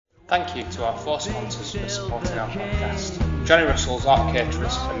Thank you to our 4 sponsors for supporting our podcast: Johnny Russell's Art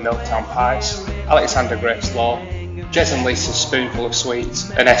Caterers and Milltown Pies, Alexander Grace Law, Jez and Lisa's Spoonful of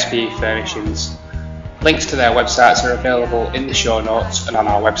Sweets, and SPE Furnishings. Links to their websites are available in the show notes and on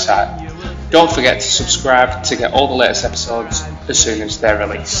our website. Don't forget to subscribe to get all the latest episodes as soon as they're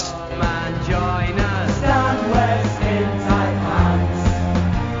released.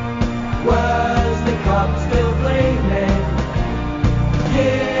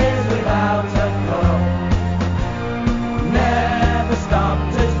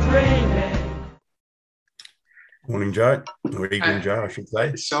 Morning, Joe. Or evening, Joe, I should say.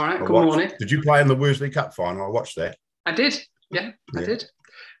 It's all right. Good morning. Did you play in the Worsley Cup final? I watched that. I did. Yeah, I did.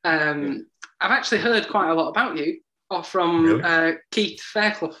 I've actually heard quite a lot about you, or from Keith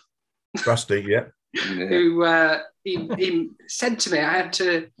Fairclough. Rusty, yeah. Who he said to me I had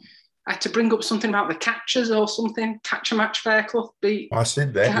to bring up something about the catchers or something. Catch a match, Fairclough beat. I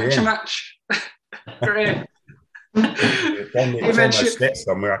said that. Catch a match. Great. It's on my stats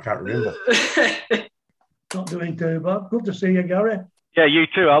somewhere. I can't remember. Not doing too bad. Good to see you, Gary. Yeah, you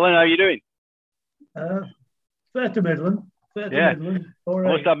too, Alan. How are you doing? Fair to middling. Middling. All right.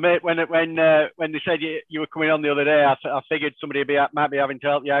 I must admit, when they said you were coming on the other day, I figured somebody might be having to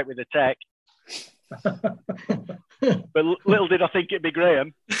help you out with the tech. But little did I think it'd be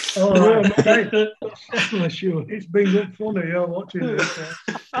Graham. Oh, no, mate. That's sure. It's been good funny, watching this.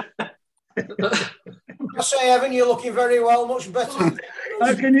 I say, Evan, you're looking very well, much better.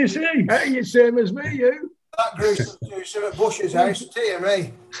 How can you see? You're same as me, you. That gruesome twosome at Bush's house, dear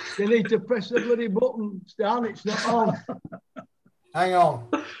me. You need to press the bloody button, Stan. It's not on. Hang on.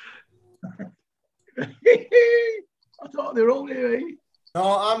 I thought they were only me.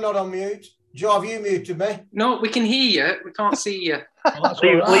 No, I'm not on mute. Joe, have you muted me? No, we can hear you. We can't see you. Oh,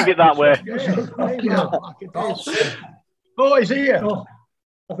 leave it that way. Oh, he's here. Oh,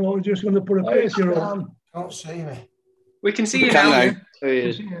 I thought I was just going to put a picture on. Can't see me. We can see you now.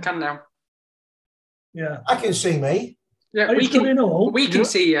 Can now. Yeah. I can see me. Yeah, we can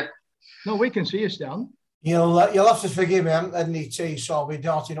see you. No, we can see you, Stan. You'll have to forgive me. I haven't had any tea, so I'll be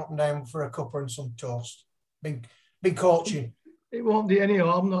darting up and down for a cuppa and some toast. Been coaching. It won't do any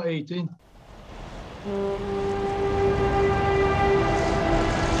harm not eating.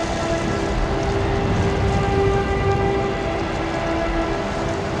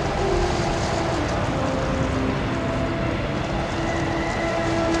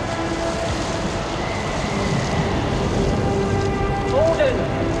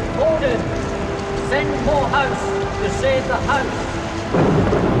 Gordon, send more house to save the house.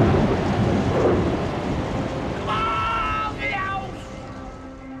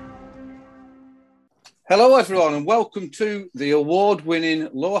 Hello everyone and welcome to the award-winning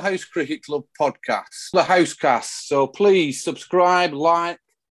Lower House Cricket Club podcast, the Housecast. So please subscribe, like,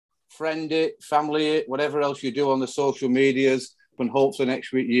 friend it, family it, whatever else you do on the social medias, and hopefully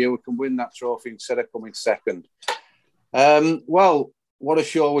next year we can win that trophy instead of coming second. Well, what a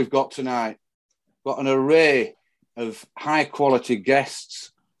show we've got tonight. Got an array of high-quality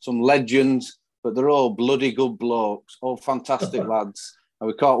guests, some legends, but they're all bloody good blokes, all fantastic lads. And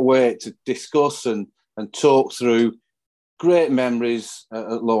we can't wait to discuss and talk through great memories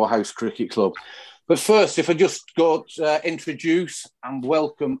at Lower House Cricket Club. But first, if I just go introduce and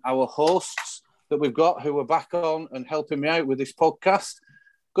welcome our hosts that we've got who are back on and helping me out with this podcast.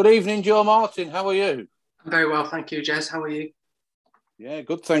 Good evening, Joe Martin. How are you? I'm very well, thank you, Jez. How are you? Yeah,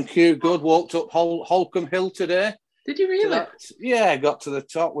 good, thank you. Good. Walked up Holcombe Hill today. Did you really? Yeah, got to the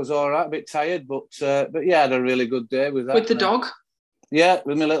top. Was all right. A bit tired, but yeah, had a really good day with that. With the dog? Yeah,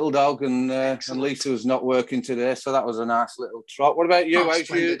 with my little dog, and Lisa was not working today, so that was a nice little trot. What about you?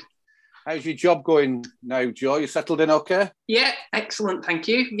 How's your job going now, Joe? You settled in okay? Yeah, excellent, thank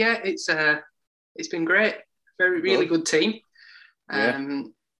you. Yeah, it's been great. Really good team.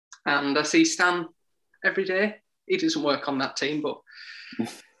 And I see Stan every day. He doesn't work on that team, but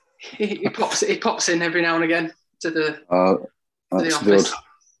he pops in every now and again to the office. Good.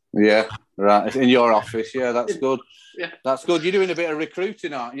 Yeah, right. In your office, yeah, that's good. Yeah, that's good. You're doing a bit of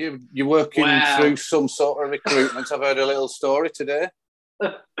recruiting, aren't you? You're working through some sort of recruitment. I've heard a little story today.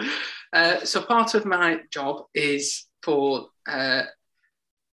 So part of my job is for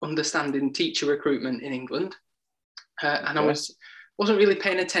understanding teacher recruitment in England, and I wasn't really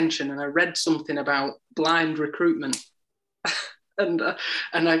paying attention, and I read something about blind recruitment, and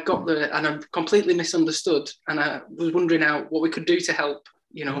I completely misunderstood, and I was wondering what we could do to help,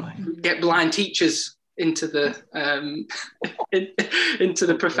 get blind teachers into the into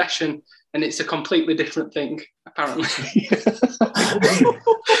the profession, and it's a completely different thing apparently.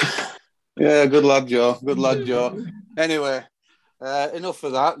 Yeah, good lad, Joe. Good lad, Joe. Anyway, enough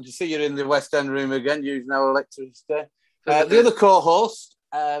of that. You see, you're in the West End room again, using our electricity. The other co-host,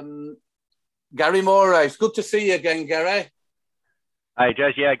 Gary Morehouse. Good to see you again, Gary. Hey,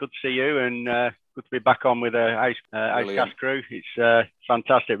 Jez. Yeah, good to see you, and good to be back on with the Housecast crew. It's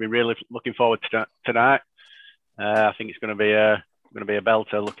fantastic. We're really looking forward to tonight. I think it's going to be a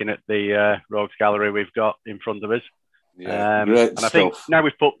belter, looking at the Rogues Gallery we've got in front of us. Yeah, great and stuff. I think now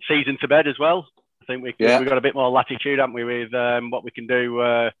we've put season to bed as well. I think we've got a bit more latitude, haven't we, with what we can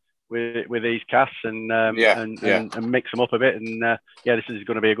do with these casts and mix them up a bit. And this is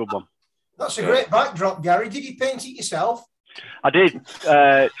going to be a good one. That's a great backdrop, Gary. Did you paint it yourself? I did,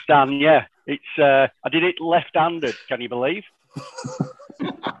 Stan. Yeah, it's I did it left-handed. Can you believe?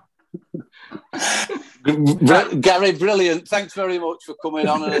 Gary, brilliant. Thanks very much for coming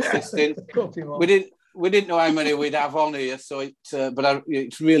on and assisting. We didn't know how many we'd have on here, so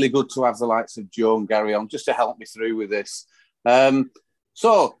it's really good to have the likes of Joe and Gary on just to help me through with this.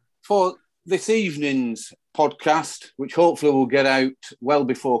 So for this evening's podcast, which hopefully will get out well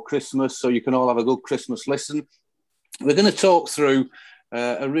before Christmas, so you can all have a good Christmas listen, we're going to talk through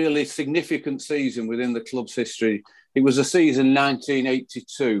a really significant season within the club's history. It was a season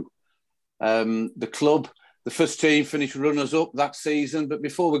 1982. The club, the first team, finished runners-up that season. But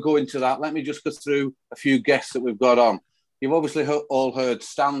before we go into that, let me just go through a few guests that we've got on. You've obviously all heard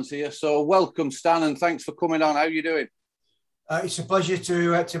Stan's here. So welcome, Stan, and thanks for coming on. How are you doing? It's a pleasure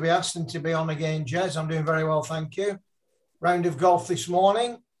to be asked and to be on again, Jez. I'm doing very well, thank you. Round of golf this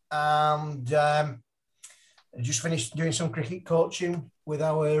morning, and I just finished doing some cricket coaching with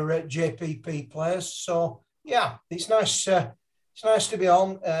our JPP players. So, yeah, it's nice. It's nice to be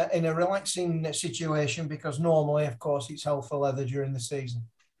on in a relaxing situation, because normally, of course, it's hell for leather during the season.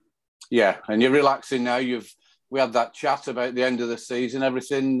 Yeah, and you're relaxing now. We had that chat about the end of the season.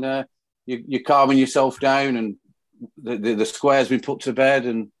 Everything, you're calming yourself down, and the square's been put to bed,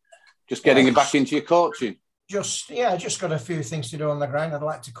 and just getting back into your coaching. Just got a few things to do on the ground. I'd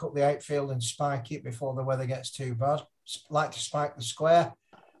like to cut the outfield and spike it before the weather gets too bad. Like to spike the square.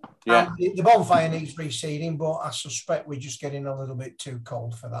 Yeah, the bonfire needs reseeding, but I suspect we're just getting a little bit too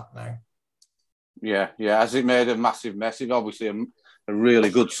cold for that now. Yeah. Has it made a massive mess? It's obviously a really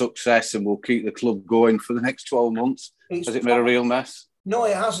good success, and will keep the club going for the next 12 months. Has it made a real mess? No,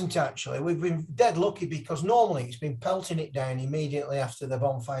 it hasn't actually. We've been dead lucky, because normally it's been pelting it down immediately after the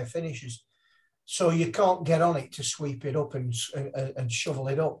bonfire finishes. So you can't get on it to sweep it up and shovel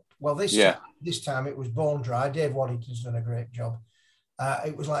it up. Well, this time it was bone dry. Dave Waddington's done a great job.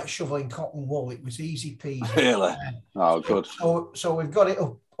 It was like shoveling cotton wool. It was easy peasy. Really? Oh, good. So we've got it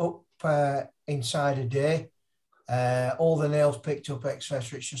up inside a day. All the nails picked up,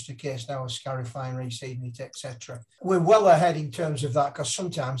 etc. It's just a case now of scarifying, reseeding it, etc. We're well ahead in terms of that, because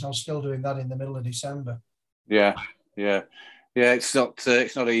sometimes I'm still doing that in the middle of December. Yeah. It's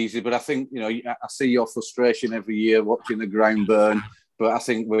not easy, but I think I see your frustration every year watching the ground burn. But I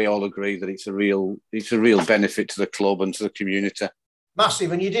think we all agree that it's a real benefit to the club and to the community.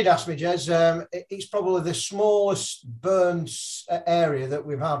 Massive. And you did ask me, Jez, it's probably the smallest burned area that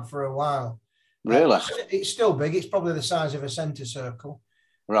we've had for a while. Really? It's still big. It's probably the size of a centre circle.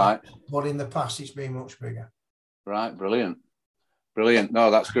 Right. But in the past, it's been much bigger. Right. Brilliant. No,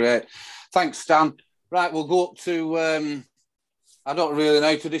 that's great. Thanks, Stan. Right, we'll go up to... I don't really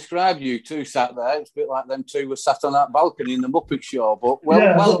know how to describe you two sat there. It's a bit like them two were sat on that balcony in the Muppet Show. But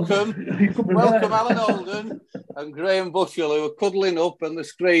welcome Alan Holden and Graham Bushell, who are cuddling up on the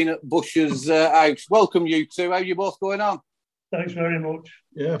screen at Bush's house. Welcome, you two. How are you both going on? Thanks very much.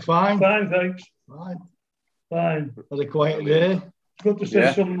 Yeah, fine. Fine, thanks. Fine. Had a quiet day. Good to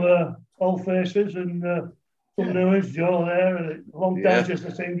see some old faces and some new ones. Joe there, and a long time since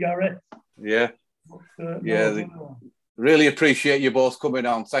I've seen Gary. Yeah. Really appreciate you both coming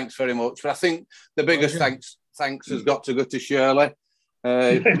on. Thanks very much. But I think the biggest thanks has got to go to Shirley.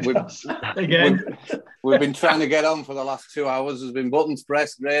 We've been trying to get on for the last 2 hours. There's been buttons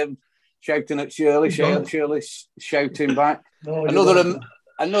pressed, Graham shouting at Shirley, Shirley shouting back.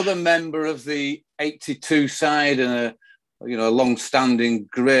 Another member of the 82 side, and a long-standing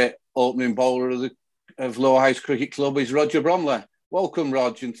great opening bowler of Lower House Cricket Club is Roger Bromley. Welcome,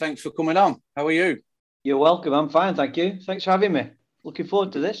 Roger, and thanks for coming on. How are you? You're welcome. I'm fine, thank you. Thanks for having me. Looking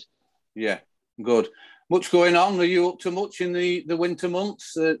forward to this. Yeah, good. Much going on? Are you up to much in the winter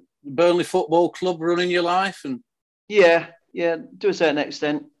months? Burnley Football Club running your life? Yeah, to a certain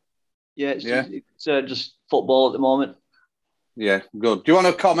extent. Yeah, it's just football at the moment. Yeah, good. Do you want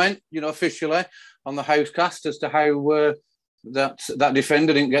to comment, officially on the Housecast as to how that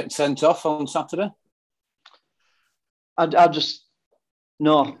defender didn't get sent off on Saturday? I'll just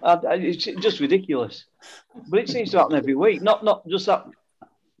No, it's just ridiculous. But it seems to happen every week. Not just that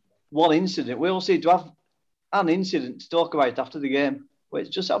one incident. We all seem to have an incident to talk about after the game. But it's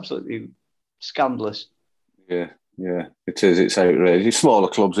just absolutely scandalous. Yeah, it is. It's outrageous. Smaller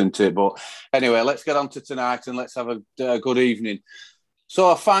clubs, isn't it? But anyway, let's get on to tonight and let's have a good evening. So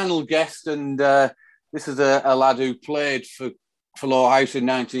our final guest, and this is a lad who played for Lower House in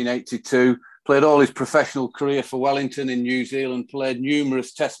 1982, played all his professional career for Wellington in New Zealand, played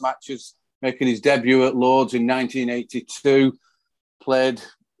numerous test matches, making his debut at Lords in 1982, played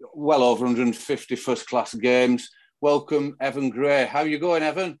well over 150 first-class games. Welcome, Evan Gray. How are you going,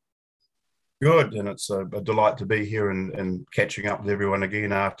 Evan? Good, and it's a delight to be here and catching up with everyone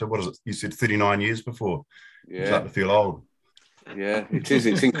again after, what is it, you said 39 years before? Yeah. It's starting to feel old. Yeah, it is.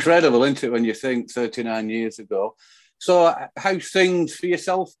 It's incredible, isn't it, when you think 39 years ago. So how's things for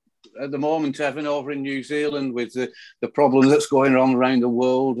yourself at the moment, Evan, over in New Zealand with the problem that's going on around the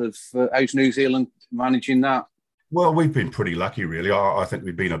world? How's New Zealand managing that? Well, we've been pretty lucky, really. I think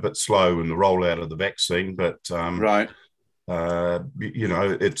we've been a bit slow in the rollout of the vaccine, but right. You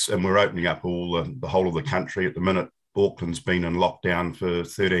know, and we're opening up all the whole of the country at the minute. Auckland's been in lockdown for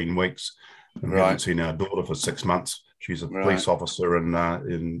 13 weeks, and we haven't seen our daughter for 6 months. She's a police officer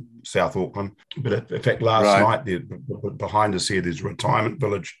in South Auckland. But in fact, last night, behind us here, there's a retirement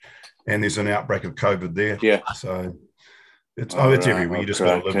village, and there's an outbreak of COVID there. Yeah. So it's everywhere. You just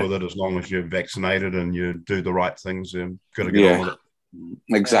got to live with it as long as you're vaccinated and you do the right things. You've got to get on with it.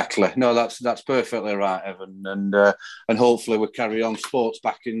 Exactly. No, that's perfectly right, Evan. And hopefully we carry on sports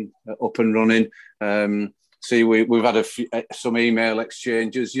back up and running. See, we've had some email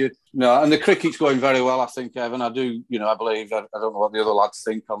exchanges. And the cricket's going very well, I think, Evan. I believe, I don't know what the other lads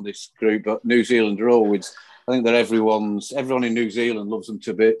think on this group, but New Zealand are always, I think that everyone in New Zealand loves them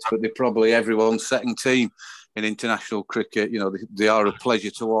to bits, but they're probably everyone's second team in international cricket. They are a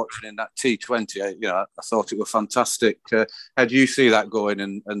pleasure to watch. And in that T20, I thought it was fantastic. How do you see that going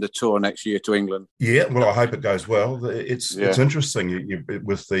and the tour next year to England? Yeah, well, I hope it goes well. It's interesting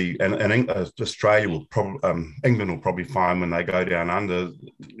with Australia will probably England will probably find when they go down under.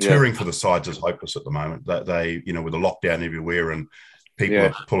 Touring for the sides is hopeless at the moment. That they with the lockdown everywhere and people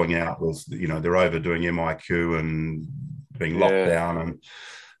are pulling out with they're overdoing MIQ and being locked down and.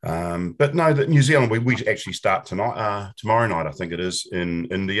 But no, that New Zealand, we actually start tomorrow night, I think it is, in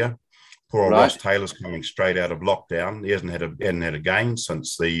India. Poor old Ross Taylor's coming straight out of lockdown. He hasn't had a game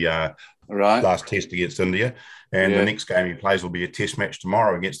since the last test against India. And the next game he plays will be a test match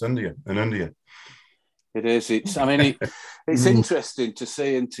tomorrow against India, in India. It is. It's interesting to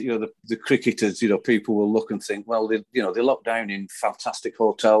see, and the cricketers. People will look and think, well, they lock down in fantastic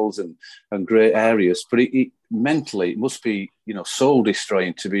hotels and great areas, but mentally it must be soul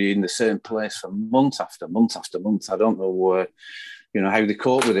destroying to be in the same place for month after month after month. I don't know how they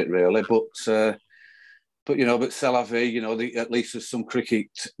cope with it really, but c'est la vie. At least there's some cricket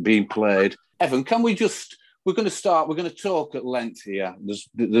being played. Evan, can we just? We're going to talk at length here.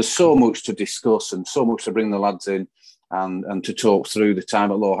 There's so much to discuss and so much to bring the lads in and to talk through the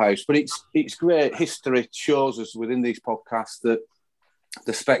time at Lower House. But it's great. History shows us within these podcasts that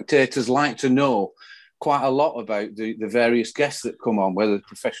the spectators like to know quite a lot about the various guests that come on, whether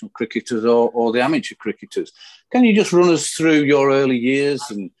professional cricketers or the amateur cricketers. Can you just run us through your early years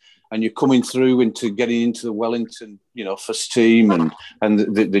and you're coming through into getting into the Wellington, first team and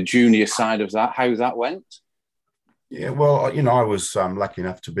the junior side of that, how that went? Yeah, well, I was lucky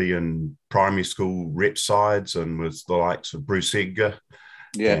enough to be in primary school rep sides and with the likes of Bruce Edgar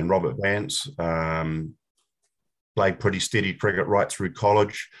and Robert Vance. Played pretty steady cricket right through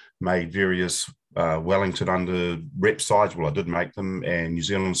college, made various Wellington under rep sides. Well, I did make them, and New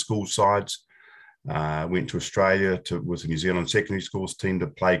Zealand school sides. Went to Australia with the New Zealand secondary schools team to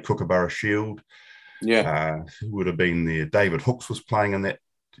play Kookaburra Shield. Yeah, who would have been there? David Hooks was playing in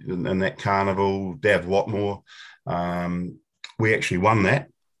that carnival. Dav Watmore. We actually won that,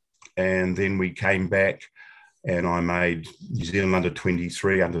 and then we came back, and I made New Zealand under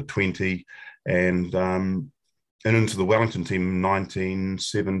 23, under 20, and into the Wellington team in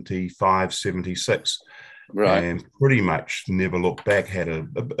 1975, 76. Right, and pretty much never looked back. Had a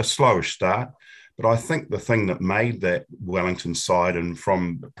slowish start. But I think the thing that made that Wellington side, and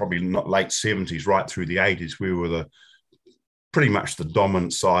from probably not late 70s right through the 80s, we were pretty much the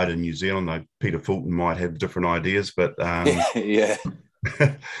dominant side in New Zealand. Though Peter Fulton might have different ideas, but the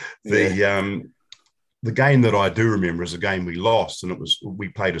game that I do remember is a game we lost, and we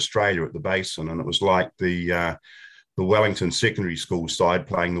played Australia at the Basin, and it was like the Wellington secondary school side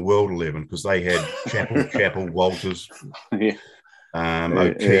playing the World 11 because they had Chappell, Walters,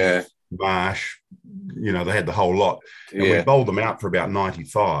 O'Keefe. Marsh, they had the whole lot. And we bowled them out for about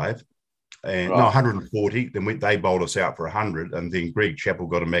 95. And 140. Then they bowled us out for 100, and then Greg Chappell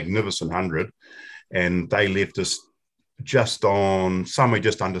got a magnificent 100, and they left us somewhere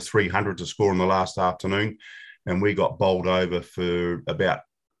just under 300 to score in the last afternoon, and we got bowled over for about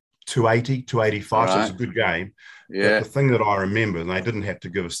 280, 285. So it's a good game. Yeah. But the thing that I remember, and they didn't have to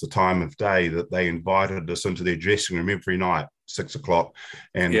give us the time of day, that they invited us into their dressing room every night, 6 o'clock,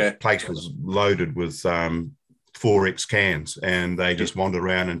 and the place was loaded with 4X cans, and they just wandered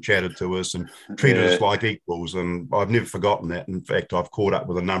around and chatted to us and treated us like equals. And I've never forgotten that. In fact, I've caught up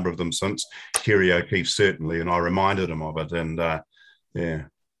with a number of them since, Kerry O'Keefe certainly, and I reminded him of it. And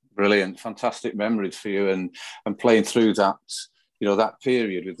brilliant, fantastic memories for you, and playing through that, that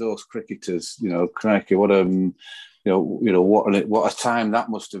period with those cricketers. Crikey, what what a time that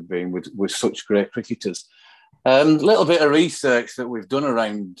must have been with such great cricketers. A little bit of research that we've done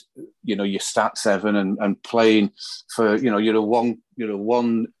around, your Stat 7 and playing for, you're a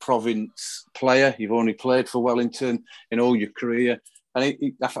one province player. You've only played for Wellington in all your career,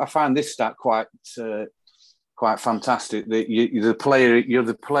 and I find this stat quite fantastic. That you're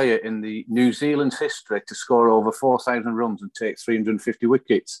the player in the New Zealand's history to score over 4,000 runs and take 350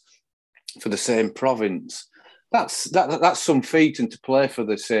 wickets for the same province. That's some feat, and to play for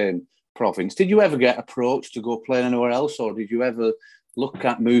the same province. Did you ever get approached to go play anywhere else, or did you ever look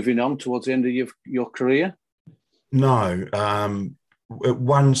at moving on towards the end of your career? No.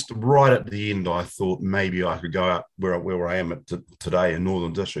 Right at the end, I thought maybe I could go out where I am today in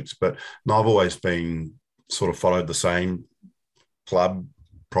Northern Districts, but no, I've always been sort of followed the same club,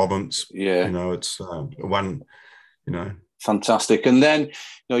 province. Yeah. It's one, Fantastic. And then,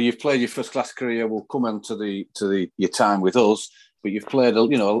 you've played your first class career. We'll come on to your time with us. But you've played, a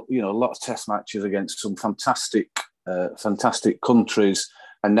lot of Test matches against some fantastic countries,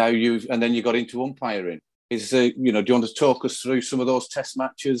 and then you got into umpiring. Do you want to talk us through some of those Test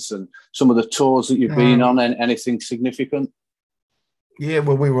matches and some of the tours that you've been on, and anything significant? Yeah,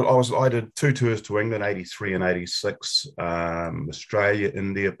 well, I did 2 tours to England, 83 and 86, Australia,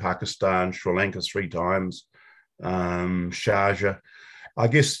 India, Pakistan, Sri Lanka 3 times, Sharjah. I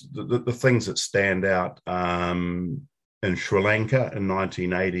guess the things that stand out. In Sri Lanka in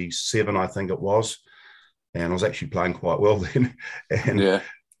 1987, I think it was. And I was actually playing quite well then. And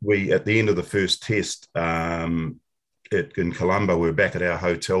we, at the end of the first test in Colombo, we were back at our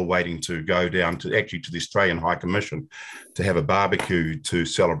hotel waiting to go down to the Australian High Commission to have a barbecue to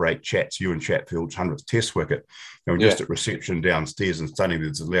celebrate Ewan Chatfield's 100th test wicket. And we're just at reception downstairs, and suddenly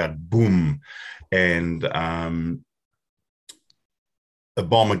there's a loud boom. And a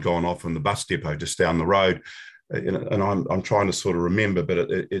bomb had gone off in the bus depot just down the road. And I'm trying to sort of remember, but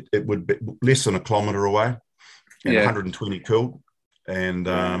it would be less than a kilometre away, and 120 killed. And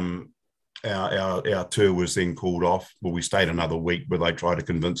our tour was then called off. Well, we stayed another week, where they tried to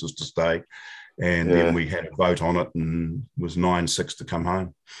convince us to stay, and then we had a vote on it, and it was 9-6 to come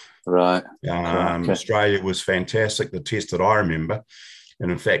home. Right. Australia was fantastic. The test that I remember,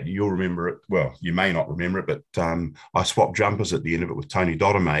 and in fact, you'll remember it. Well, you may not remember it, but I swapped jumpers at the end of it with Tony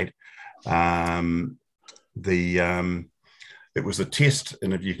Dodemaide. It was a test,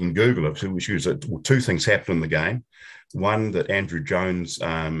 and if you can Google it, which was 2 things happened in the game. One, that Andrew Jones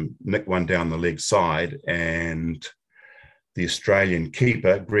nicked one down the leg side, and the Australian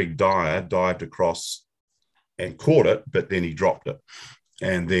keeper, Greg Dyer, dived across and caught it, but then he dropped it.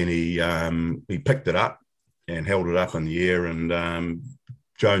 And then he picked it up and held it up in the air, and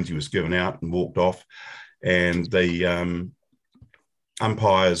Jonesy was given out and walked off. And the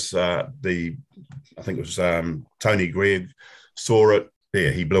umpires, I think it was Tony Gregg, saw it.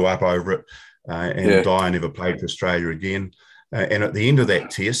 He blew up over it, and Dyer never played for Australia again. And at the end of that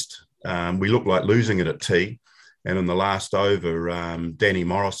test, we looked like losing it at tea. And in the last over, Danny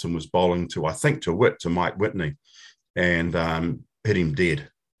Morrison was bowling to Mike Whitney, and hit him dead.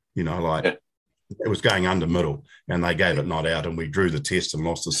 It was going under middle, and they gave it not out, and we drew the test and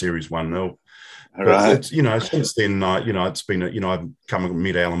lost the series 1-0. Right. Since then, it's been, I've come and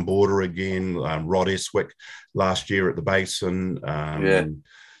met Alan Border again, Rod Eswick last year at the Basin,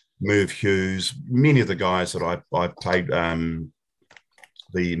 Merv Hughes, many of the guys that I played,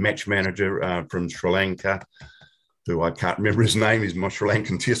 the match manager from Sri Lanka, who I can't remember his name, he's my Sri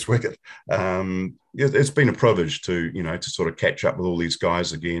Lankan test wicket. It's been a privilege to sort of catch up with all these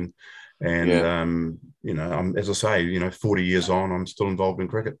guys again. And, I'm, as I say, 40 years on, I'm still involved in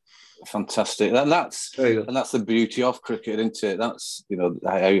cricket. Fantastic. And that's the beauty of cricket, isn't it? That's,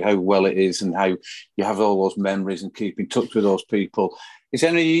 how well it is, and how you have all those memories and keep in touch with those people. Is there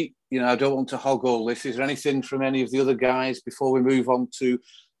any, I don't want to hog all this. Is there anything from any of the other guys before we move on to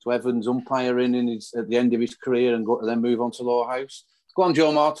Evans umpiring at the end of his career and then move on to Lower House. Go on,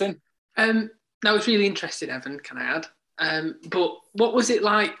 Joe Martin. That was really interesting, Evan, can I add? But what was it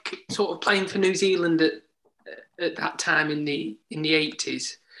like sort of playing for New Zealand at that time in the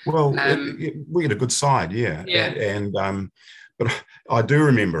 80s? Well, we had a good side, yeah. And but I do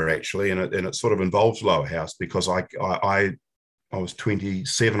remember actually, and it sort of involves Lower House, because I was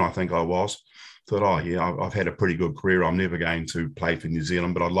 27, I think I was. Thought, I've had a pretty good career. I'm never going to play for New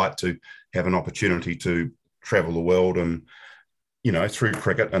Zealand, but I'd like to have an opportunity to travel the world and, through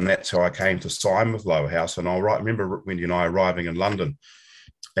cricket. And that's how I came to sign with Lower House. And I remember Wendy and I arriving in London,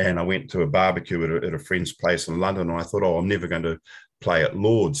 and I went to a barbecue at a friend's place in London, and I thought, I'm never going to play at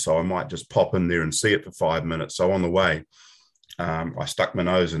Lord's, so I might just pop in there and see it for 5 minutes. So on the way, I stuck my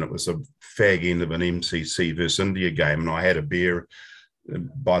nose, and it was a fag end of an MCC versus India game, and I had a beer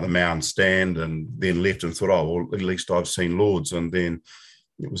by the Mound stand, and then left and thought, at least I've seen Lord's. And then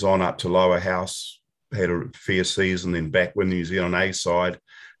it was on up to Lower House, had a fair season, then back with New Zealand A side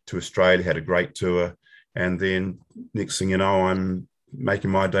to Australia, had a great tour, and then next thing you know, I'm making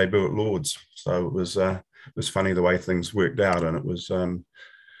my debut at Lord's. So it was funny the way things worked out, and it was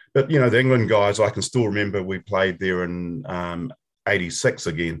but the England guys, I can still remember we played there in 86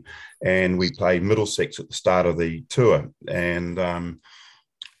 again, and we played Middlesex at the start of the tour. And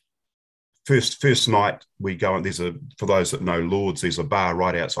first night we go, and for those that know Lord's, there's a bar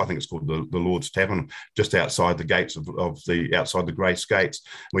right outside. I think it's called the Lord's Tavern, just outside the gates outside the Grey Skates.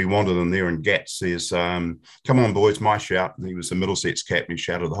 We wandered in there, and Gats says, "Come on, boys, my shout." And he was the Middlesex captain. He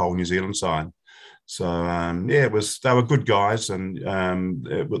shouted the whole New Zealand side. So they were good guys, and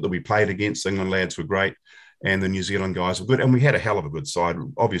that we played against. England lads were great, and the New Zealand guys were good, and we had a hell of a good side,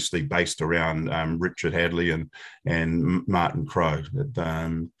 obviously based around Richard Hadley and Martin Crowe.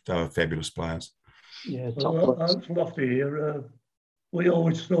 They were fabulous players. Yeah, I'd love to hear. We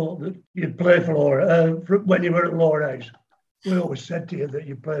always thought that you'd play for Lower when you were at Lower House. We always said to you that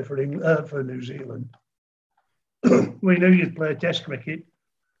you'd play for New Zealand. We knew you'd play Test cricket,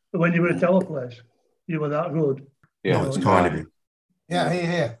 but when you were at Tower Place, you were that good. Yeah, it's kind of you. Yeah,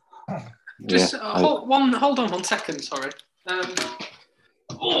 here. Just hold on 1 second, sorry.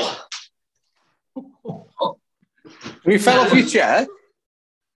 You fell off your chair?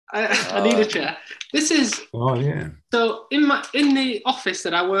 I need a chair. This is... Oh, yeah. So in the office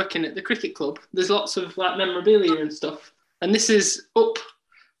that I work in at the cricket club, there's lots of memorabilia and stuff. And this is up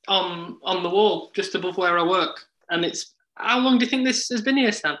on the wall, just above where I work. And it's... How long do you think this has been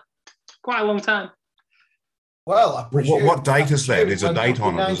here, Stan? Quite a long time. Well, I presume, what date is that? There's a date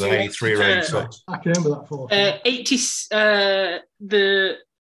on it. Is it 83 or 86? I can remember that for 80.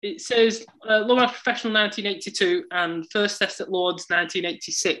 It says Lower Professional 1982 and first test at Lord's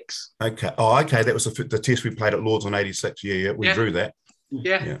 1986. Okay. Oh, okay. That was the test we played at Lord's in 86. Yeah. We drew that.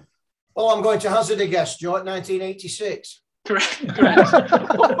 Yeah. Well, I'm going to hazard a guess, Joe, at 1986. Correct.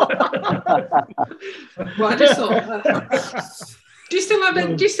 Well, I just thought. Do you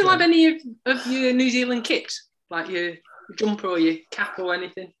still have any of your New Zealand kits, like your jumper or your cap or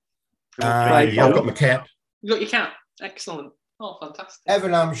anything? Yeah, I've got my cap. You got your cap. Excellent. Oh, fantastic.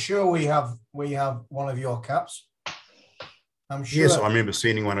 Evan, I'm sure we have one of your caps. I'm sure. Yes, I remember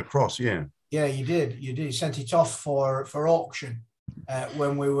sending one across. Yeah. Yeah, you did. You sent it off for auction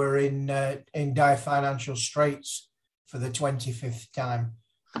when we were in dire financial straits for the 25th time,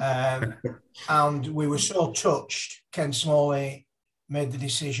 and we were so touched. Ken Smalley made the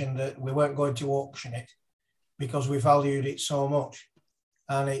decision that we weren't going to auction it because we valued it so much,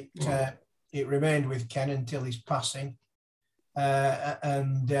 and it remained with Ken until his passing.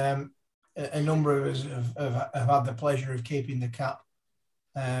 And a number of us have had the pleasure of keeping the cap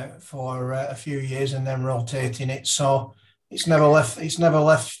for a few years and then rotating it. So it's never left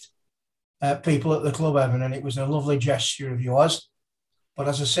people at the club, Evan, and it was a lovely gesture of yours. But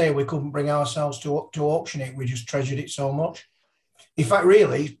as I say, we couldn't bring ourselves to auction it. We just treasured it so much. In fact,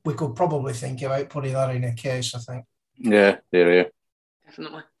 really, we could probably think about putting that in a case, I think. Yeah.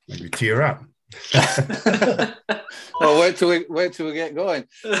 Definitely. Maybe tear up. Well, wait till we get going.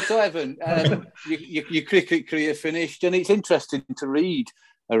 So, Evan, your cricket career finished, and it's interesting to read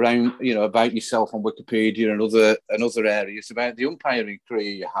around, about yourself on Wikipedia and other areas about the umpiring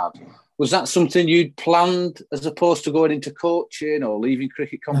career you had. Was that something you'd planned as opposed to going into coaching or leaving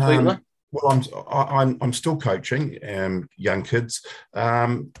cricket completely? Well, I'm still coaching young kids.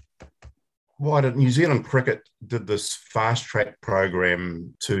 New Zealand Cricket did this fast track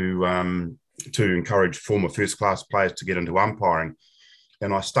program to encourage former first class players to get into umpiring,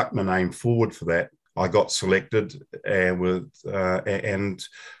 and I stuck my name forward for that. I got selected, and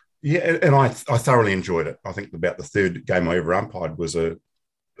I thoroughly enjoyed it. I think about the third game I ever umpired was a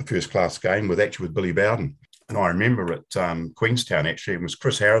first-class game with Billy Bowden. And I remember at Queenstown, actually, it was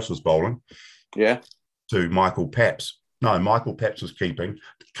Chris Harris was bowling. Yeah. To Michael Paps. No, Michael Paps was keeping.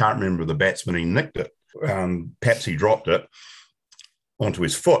 Can't remember the batsman. He nicked it. Papsy dropped it onto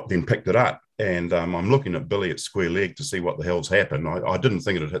his foot, then picked it up. And I'm looking at Billy at square leg to see what the hell's happened. I didn't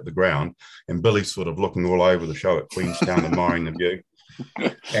think it had hit the ground. And Billy's sort of looking all over the show at Queenstown, admiring the view.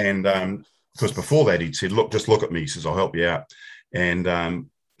 And because before that, he'd said, look, just look at me. He says, I'll help you out. And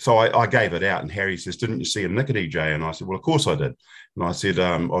so I gave it out. And Harry says, didn't you see a nickety, Jay? And I said, well, of course I did. And I said,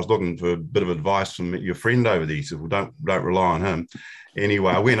 I was looking for a bit of advice from your friend over there. He said, well, don't rely on him.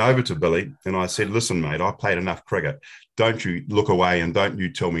 Anyway, I went over to Billy and I said, listen, mate, I played enough cricket. Don't you look away and don't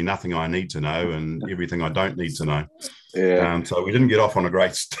you tell me nothing I need to know and everything I don't need to know. Yeah. So we didn't get off on a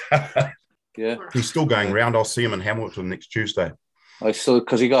great start. Yeah. He's still going round. I'll see him in Hamilton next Tuesday. I saw,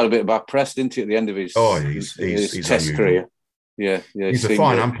 because he got a bit of bad press, didn't he, at the end of his, he's test unusual. career. Yeah. He's a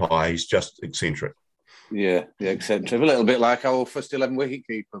fine umpire. He's just eccentric. Yeah, eccentric. A little bit like our first 11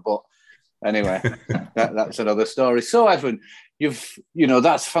 wicketkeeper, but anyway, that's another story. So, Edwin,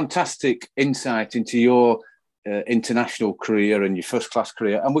 that's fantastic insight into your international career and your first-class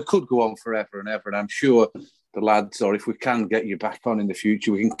career, and we could go on forever and ever. And I'm sure the lads, or if we can get you back on in the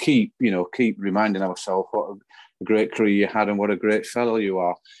future, we can keep reminding ourselves what a great career you had and what a great fellow you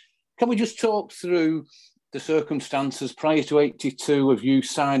are. Can we just talk through the circumstances prior to 82 of you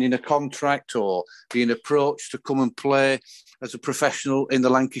signing a contract or being approached to come and play as a professional in the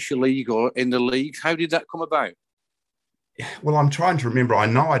Lancashire League or in the leagues? How did that come about? Well, I'm trying to remember. I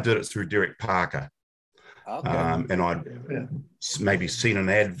know I did it through Derek Parker. Okay. And I'd maybe seen an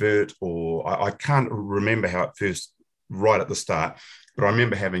advert, or I can't remember how it first, right at the start, but I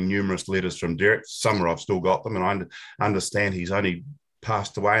remember having numerous letters from Derek. Somewhere I've still got them, and I understand he's only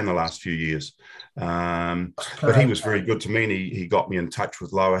passed away in the last few years. But he was very good to me, and he got me in touch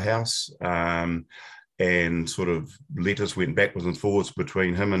with Lower House, and sort of letters went backwards and forwards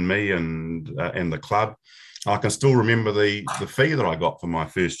between him and me and the club. I can still remember the fee that I got for my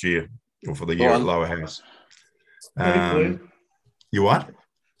first year, or for the year at Lower House. You what?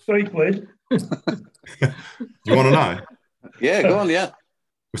 £3. You want to know? Yeah, go on, yeah. It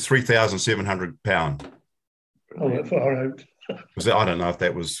was £3,700. Oh, far out. I don't know if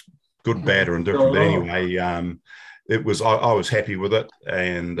that was good, bad, or indifferent, but anyway, it was. I was happy with it,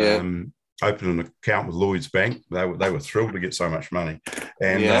 and opened an account with Lloyds Bank. They were thrilled to get so much money,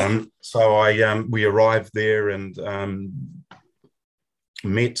 and so we arrived there and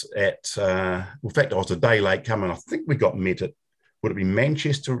met at. In fact, I was a day late coming. I think we got met at. Would it be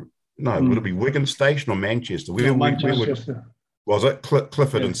Manchester? No, would it be Wigan Station or Manchester? Manchester. Was it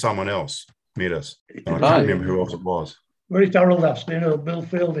Clifford and someone else met us? And I can't remember who else it was. Where is Harold Astley or Bill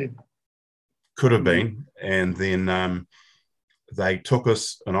Fielding? Could have been. And then they took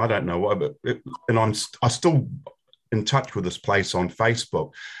us, and I don't know what, and I'm still in touch with this place on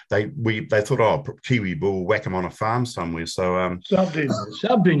Facebook. They thought, Kiwi Bull, whack him on a farm somewhere. So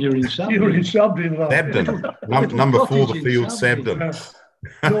Sabden, you're in Sabden. You're in Sabden. Sabden, number 4, the field, Sabden.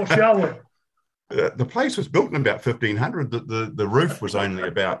 No shower. The place was built in about 1500. The roof was only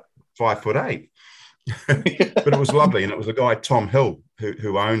about 5'8". But it was lovely, and it was a guy, Tom Hill,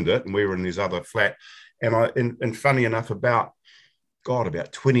 who owned it, and we were in his other flat. And funny enough, about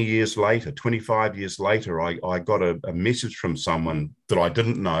 20 years later, 25 years later, I got a message from someone that I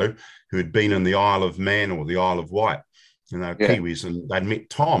didn't know who had been in the Isle of Man or the Isle of Wight, Kiwis, and they'd met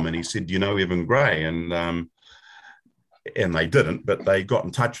Tom, and he said, "Do you know Evan Gray?" And they didn't, but they got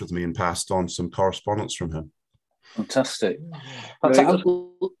in touch with me and passed on some correspondence from him. Fantastic.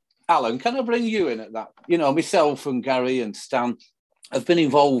 Alan, can I bring you in at that? Myself and Gary and Stan have been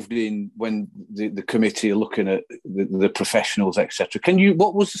involved in when the committee are looking at the professionals, etc.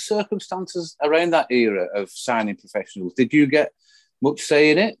 What was the circumstances around that era of signing professionals? Did you get much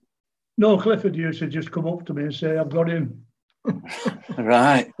say in it? No, Clifford used to just come up to me and say, "I've got him."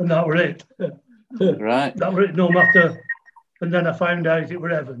 Right. And that were it. Right. That were it, no matter. And then I found out it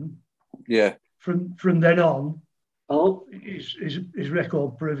were Evan. Yeah. From then on, his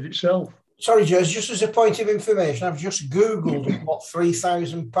record proved itself. Sorry, Jez, just as a point of information, I've just Googled what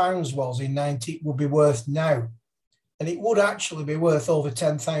 £3,000 was in 90 would be worth now. And it would actually be worth over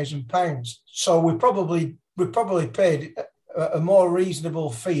 £10,000. So we probably paid a more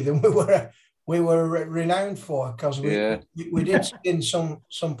reasonable fee than we were renowned for, because we did skin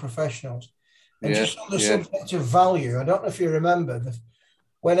some professionals. And just on the subject of value, I don't know if you remember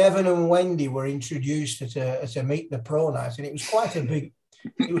when Evan and Wendy were introduced at a Meet the Pro night, and it was quite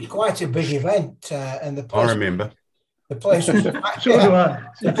a big event. And I remember The place was packed,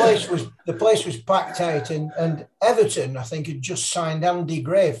 the place was packed out, and Everton, I think, had just signed Andy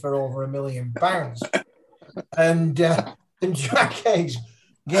Gray for over £1 million, and Jack Hayes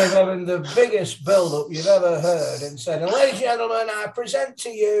gave Evan the biggest build-up you've ever heard, and said, "And ladies and gentlemen, I present to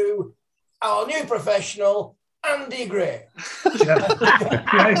you our new professional, Andy Gray."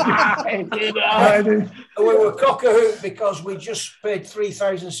 We were cock-a-hoot because we just paid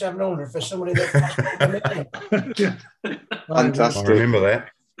 $3,700 for somebody that cost $1 million. Fantastic. I remember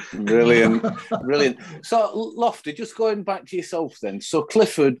that. Brilliant. So, Lofty, just going back to yourself then. So,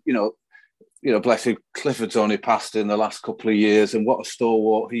 Clifford, bless him, Clifford's only passed in the last couple of years, and what a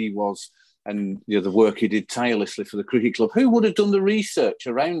stalwart he was, and the work he did tirelessly for the cricket club. Who would have done the research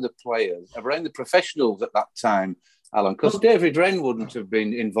around the players, around the professionals at that time, Alan? Because David Wren wouldn't have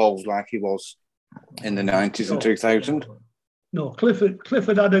been involved like he was in the 90s and 2000. No, Clifford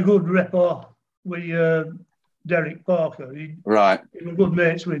had a good rapport with Derek Parker. He was good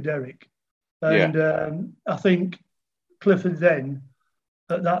mates with Derek. And I think Clifford then,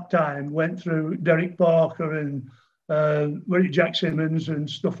 at that time, went through Derek Parker and Jack Simmons and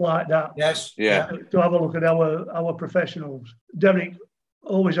stuff like that. Yes. Yeah. To have a look at our professionals. Derek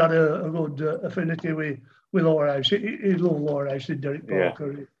always had a good affinity with Lower House. He loved Lower House, did Derek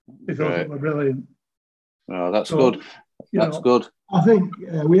Parker. Yeah. He thought it was brilliant. Oh, that's good. That's good. I think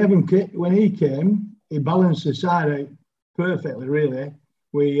when he came, he balanced the side out perfectly, really.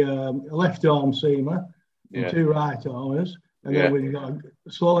 We left arm seamer and 2 right armers. And then we got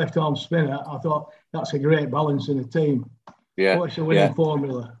a slow left-arm spinner. I thought that's a great balance in the team. Yeah. What's the winning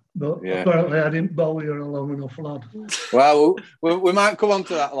formula? But apparently I didn't bowl you a long enough, lad. Well, we might come on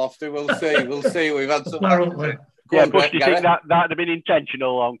to that, Lofty. We'll see. We've had some... Apparently. Yeah, Bush, do you think that'd have been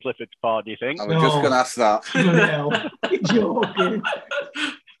intentional on Clifford's part, do you think? I was just going to ask that. Joking.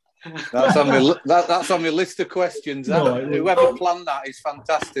 That's on my list of questions. Whoever planned that is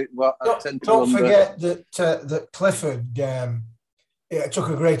fantastic. But don't forget that Clifford took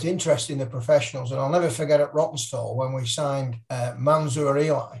a great interest in the professionals, and I'll never forget at Rottenstall when we signed Mansour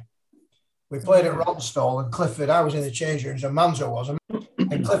Eli. We played at Rottenstall, and Clifford, I was in the change rooms, and Mansour was,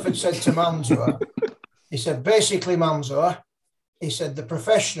 and Clifford said to Mansour, he said, basically, Mansour, he said, the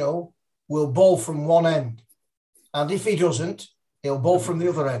professional will bowl from one end, and if he doesn't, he'll bowl from the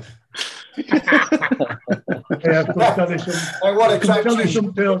other end. I could tell you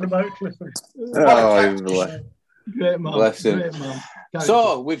some tales about Clifford. Great man. Bless him. Great man.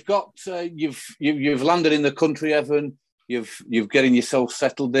 So we've got you've landed in the country, Evan. You've getting yourself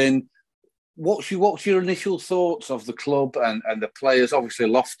settled in. What's your initial thoughts of the club and the players? Obviously,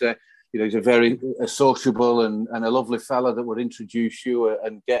 Lofty, he's a very sociable and a lovely fella that would introduce you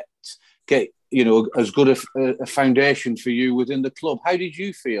and get as good a foundation for you within the club. How did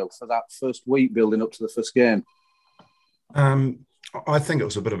you feel for that first week building up to the first game? I think it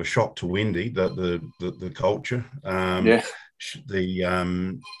was a bit of a shock to Wendy, the culture.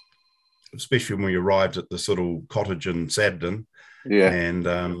 Especially when we arrived at this little cottage in Sabden. Yeah.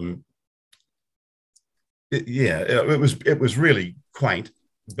 And it was really quaint,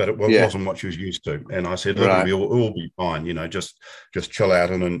 but it wasn't what she was used to. And I said, look, it'll be fine, just chill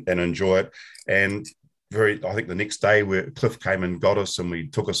out and enjoy it. And I think the next day Cliff came and got us, and we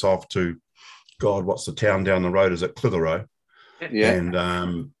took us off to, what's the town down the road? Is it Clitheroe? Yeah.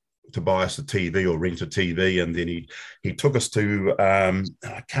 And to buy us a TV or rent a TV. And then he took us to, I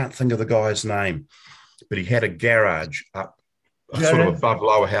can't think of the guy's name, but he had a garage up sort of above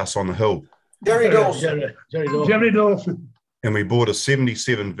Lower House on the hill. Jerry Dawson. Jerry Dawson. And we bought a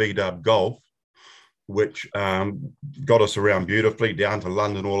 77 V-Dub Golf, which got us around beautifully down to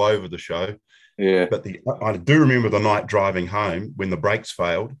London, all over the show. Yeah. But I do remember the night driving home when the brakes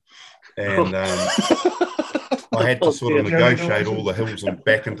failed. And I had to sort of negotiate all the hills and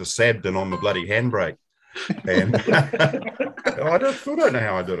back into Sabden on the bloody handbrake. And I don't know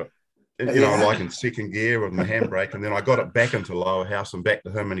how I did it. Like in second gear on the handbrake. And then I got it back into Lower House and back to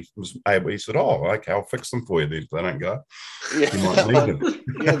him. And he said, oh, okay, I'll fix them for you then if they don't go. Yeah. You might need them.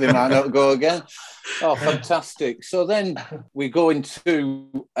 Yeah, they might not go again. Oh, fantastic. So then we go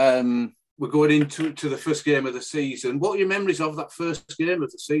into... we're going into the first game of the season. What are your memories of that first game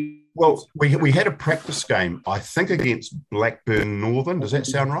of the season? Well, we had a practice game, I think, against Blackburn Northern. Does that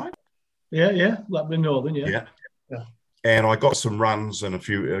sound right? Yeah. Blackburn Northern, yeah. And I got some runs and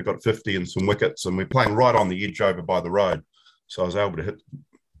I got 50 and some wickets, and we're playing right on the edge over by the road. So I was able to hit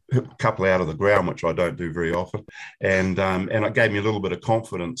a couple out of the ground, which I don't do very often. And it gave me a little bit of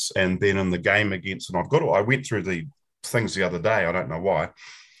confidence. And then in the game against, and I went through the things the other day, I don't know why.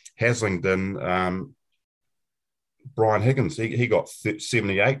 Haslingden, Brian Higgins, he got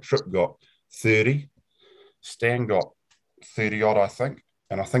 78, Tripp got 30, Stan got 30 odd, I think.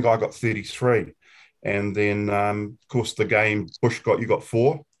 And I think I got 33. And then, of course, the game, Bush got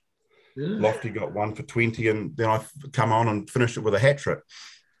 4. Lofty got 1 for 20. And then I come on and finished it with a hat trick.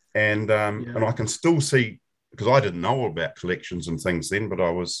 And I can still see, because I didn't know about collections and things then, but I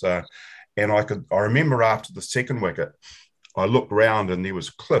was, and I remember after the second wicket, I looked round and there was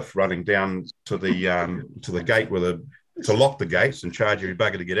Cliff running down to the gate to lock the gates and charge every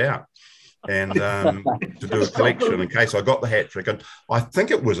bugger to get out and to do a collection in case I got the hat trick. And I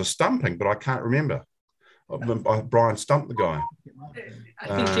think it was a stumping, but I can't remember. Brian stumped the guy.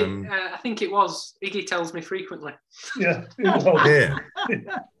 I think it was. Iggy tells me frequently. Yeah.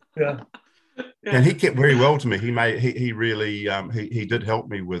 Yeah. And he kept very well to me. He really he did help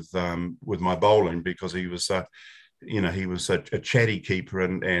me with my bowling, because he was he was a chatty keeper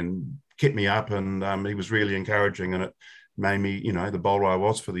and kept me up, and he was really encouraging, and it made me the bowler I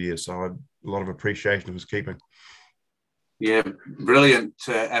was for the year. So I had a lot of appreciation of his keeping. Yeah, brilliant,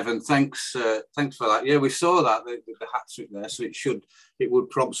 Evan. Thanks for that. Yeah, we saw that the hat trick there, so it would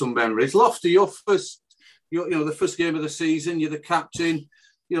prompt some memories. Lofty, the first game of the season, you're the captain.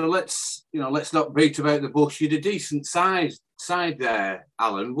 Let's not beat about the bush. You're a decent side there,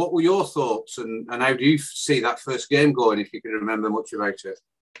 Alan. What were your thoughts, and how do you see that first game going, if you can remember much about it?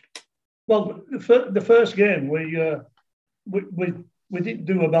 Well, the first game we didn't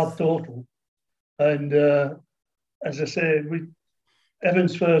do a bad total, and as I say,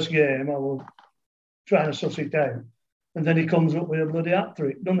 Evan's first game, I was trying to suss it out, and then he comes up with a bloody hat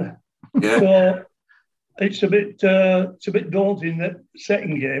trick, doesn't he? Yeah. So it's a bit daunting, that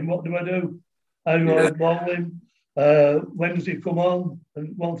second game. What do I do? How do I bowl him? When does he come on?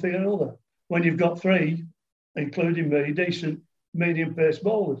 And one thing or another. When you've got 3, including me, decent medium-pace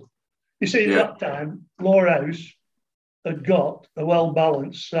bowlers. You see, at that time, Lowerhouse had got a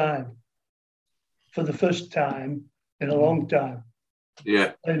well-balanced side for the first time in a long time.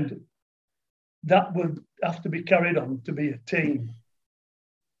 Yeah. And that would have to be carried on to be a team.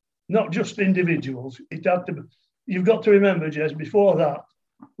 Not just individuals. It had to be. You've got to remember, Jez, before that,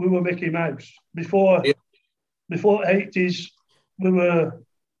 we were Mickey Mouse. Before 80s, we were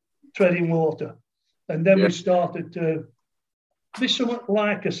treading water. And then we started to be somewhat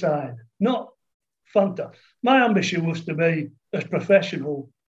like a side. Not fantastic. My ambition was to be as professional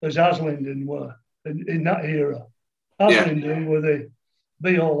as Haslingden were in that era. Haslingden were the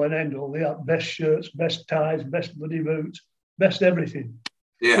be-all and end-all. They had best shirts, best ties, best bloody boots, best everything.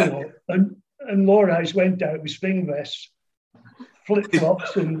 Yeah. And Lowerhouse went out with spring vests,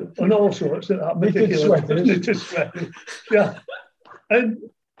 flip-flops and all sorts of that. Knitted sweaters. Yeah. And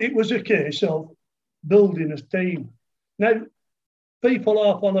it was a case of building a team. Now, people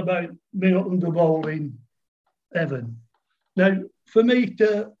harp on about me under bowling Evan. Now, for me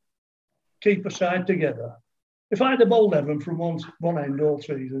to keep a side together, if I'd have bowled Evan from one end all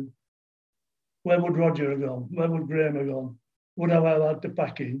season, where would Roger have gone? Where would Graham have gone? Would I have had to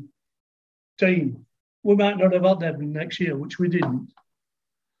pack in? Team. We might not have had Evan next year, which we didn't.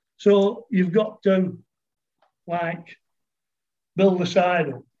 So you've got to, build the side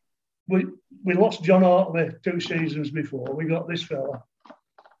up. We lost John Hartley 2 seasons before. We got this fella.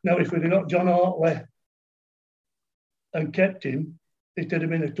 Now, if we'd have got John Hartley and kept him, it would have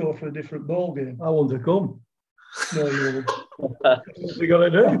been a totally different ball game. I wouldn't have come. No, you wouldn't. What's he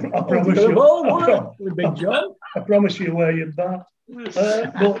going to do? I promise you. Big John. I promise you where you'd bat.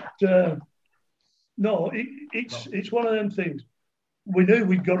 No, it's one of them things. We knew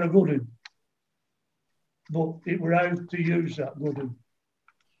we'd got a good one, but it were how to use that good one.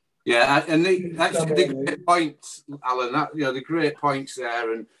 Yeah, and that's the great points, Alan. The great points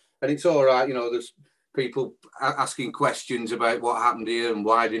there, and it's all right. There's people asking questions about what happened here and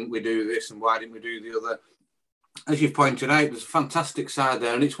why didn't we do this and why didn't we do the other. As you've pointed out, there's a fantastic side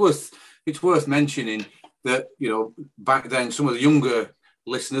there, and it's worth mentioning that back then some of the younger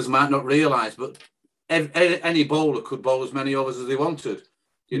listeners might not realise, but any bowler could bowl as many overs as they wanted.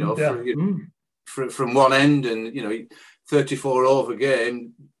 From one end, and 34 over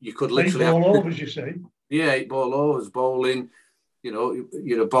game, you could literally 8 ball overs, you say? Yeah, 8 ball overs bowling.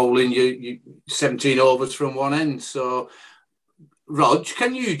 Bowling you 17 overs from one end. So, Rog,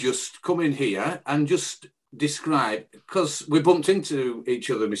 can you just come in here and just describe, because we bumped into each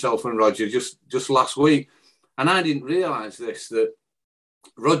other, myself and Roger, just last week, and I didn't realise this, that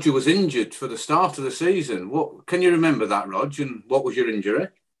Roger was injured for the start of the season. What can you remember that, Rog, and what was your injury?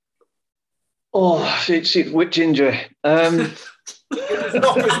 Oh, it's which injury? It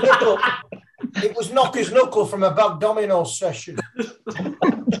was knocker's knuckle from a bad domino session. Which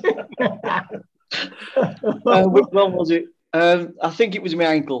one was it? I think it was my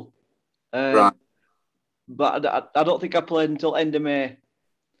ankle. Right. but I don't think I played until end of May.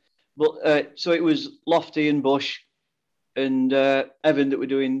 But so it was Lofty and Bush and Evan that were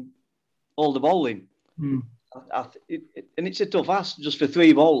doing all the bowling. Mm. And it's a tough ask just for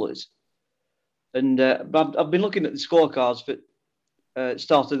 3 bowlers. And but I've been looking at the scorecards for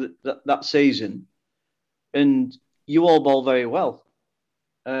start of that season, and you all bowl very well.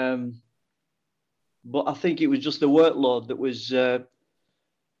 But I think it was just the workload that was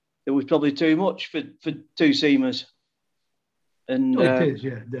probably too much for 2 seamers. And it is,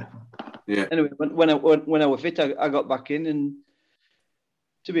 yeah, definitely. Yeah. Anyway, when I was fit, I got back in, and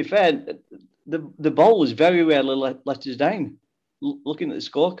to be fair, the bowlers very rarely let us down. Looking at the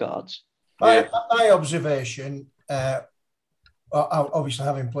scorecards, my observation, obviously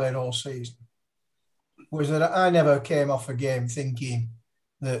having played all season, was that I never came off a game thinking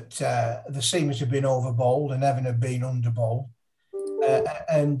that the seamers had been over bowled and Evan had been under bowled. But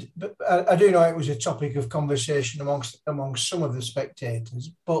I do know it was a topic of conversation amongst some of the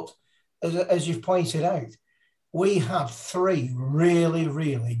spectators. But as you've pointed out, we had 3 really,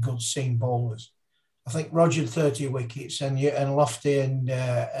 really good seam bowlers. I think Roger had 30 wickets, and Lofty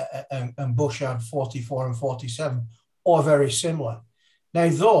and Bush had 44 and 47, or very similar. Now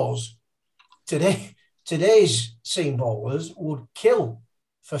those today's seam bowlers would kill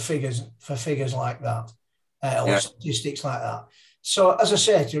for figures like that, or statistics like that. So, as I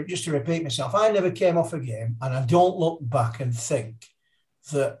said, just to repeat myself, I never came off a game, and I don't look back and think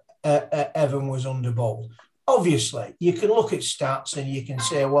that Evan was under bowled. Obviously, you can look at stats and you can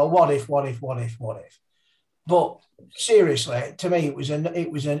say, well, what if? But seriously, to me, it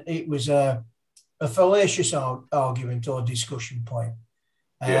was a fallacious argument or discussion point.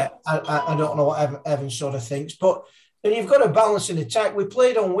 I don't know what Evan sort of thinks, but then you've got to balance an attack. We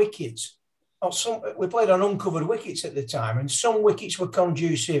played on wickets. We played on uncovered wickets at the time, and some wickets were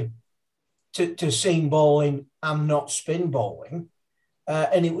conducive to seam bowling and not spin bowling,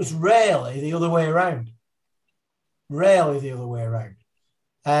 and it was rarely the other way around.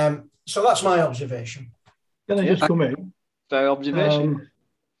 So that's my observation. Can I just come in? Fair observation.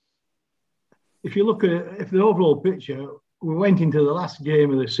 If you look at the overall picture, we went into the last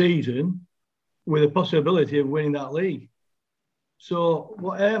game of the season with a possibility of winning that league. So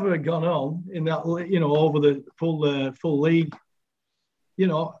whatever had gone on in that, over the full league,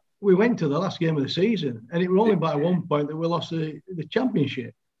 we went to the last game of the season, and it was only by 1 point that we lost the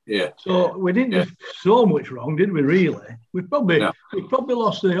championship. Yeah. So we didn't do so much wrong, did we? Really, we probably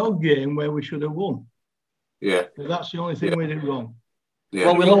lost the odd game where we should have won. Yeah. So that's the only thing we did wrong. Yeah.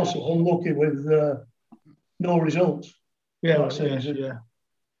 Well, we're also unlucky with no results. Yeah,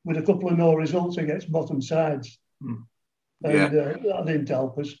 with a couple of no results against bottom sides. And that didn't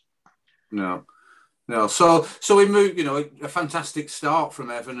help us. No. So we moved, a fantastic start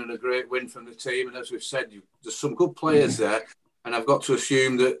from Evan and a great win from the team. And as we've said, there's some good players there. And I've got to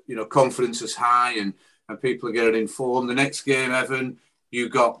assume that, confidence is high and people are getting informed. The next game, Evan, you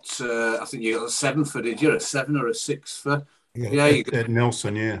got, I think you got a 7 for, did you? A 7 or a 6 for? Yeah, you got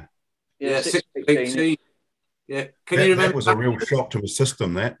Nelson, Yeah, 6-18. Yeah. Can you remember? That was a real shock to the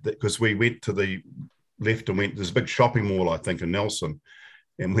system, because we went to the left and there's a big shopping mall, I think, in Nelson.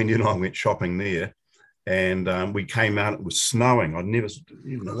 And Wendy and I went shopping there, and we came out, it was snowing. I'd never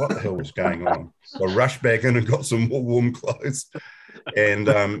even know what the hell was going on. So I rushed back in and got some more warm clothes.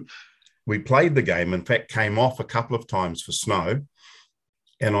 And we played the game, in fact, came off a couple of times for snow.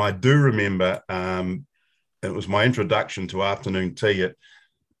 And I do remember it was my introduction to afternoon tea at,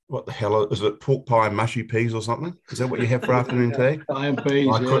 what the hell, is it pork pie and mushy peas or something? Is that what you have for afternoon tea? Pie and peas,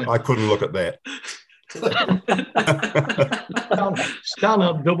 I couldn't look at that. Stand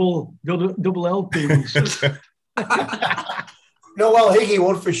up, double LPs. No, well, Higgy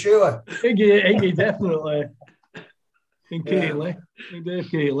would for sure. Higgy definitely. In Keighley, in Dave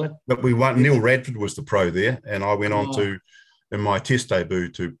Keighley. But we won. Neil Radford was the pro there, and I went on to, in my test debut,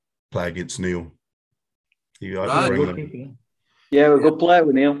 to play against Neil. Yeah, we're a good player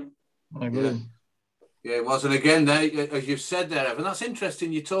with Neil. Yeah, it was. And again, as you've said there, Evan, that's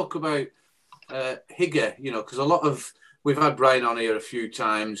interesting. You talk about Higger, because we've had Brian on here a few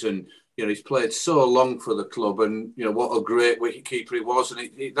times, and he's played so long for the club, and what a great wicketkeeper he was, and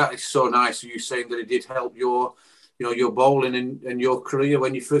that is so nice of you saying that it did help your bowling and your career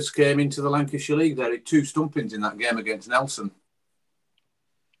when you first came into the Lancashire League. There, 2 stumpings in that game against Nelson.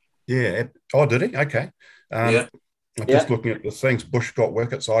 Yeah. Oh, did he? Okay. Just looking at the things, Bush got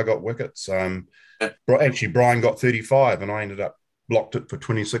wickets, I got wickets. Actually, Brian got 35, and I ended up blocked it for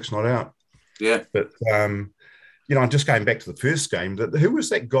 26 not out. Yeah. But, I'm just going back to the first game. Who was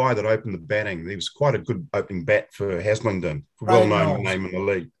that guy that opened the batting? He was quite a good opening bat for Haslingden, well-known name in the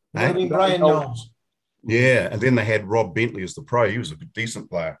league. Brian Knowles. Yeah, and then they had Rob Bentley as the pro. He was a decent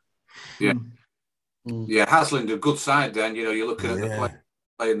player. Yeah. Yeah, Haslund, a good side then. You know, you're looking at the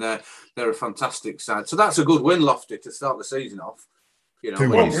playing there. They're a fantastic side. So that's a good win, Lofty, to start the season off. You know,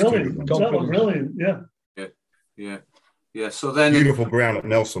 brilliant. That was brilliant, yeah. So then, beautiful ground at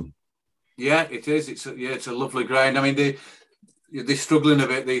Nelson. Yeah, it is. It's a lovely ground. I mean, they're struggling a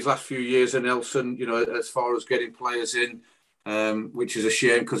bit these last few years at Nelson, you know, as far as getting players in, which is a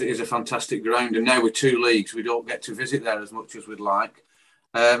shame because it is a fantastic ground. And now with 2 leagues, we don't get to visit there as much as we'd like.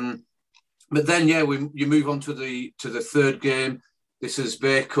 But then, you move on to the third game. This is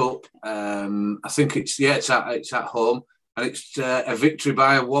Bay Cup. I think it's at home, and it's a victory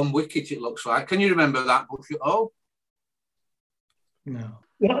by 1 wicket. It looks like. Can you remember that? Oh, no.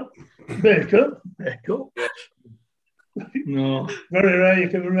 What? Bay Cup? Yeah. No. Very rare you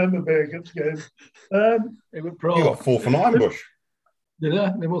can remember Bay Cup's game. It was pro. You got 4 for 9, Bush. Did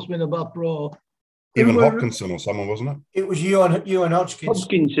I? There must have been a bad pro. Evan Hodgkinson or someone, wasn't it? It was Ewan Hodgkinson.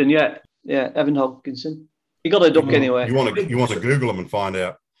 Hodgkinson, yeah, Evan Hodgkinson. He got a duck anyway. You want to Google him and find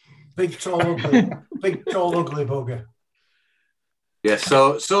out. Big tall ugly bugger. Yeah.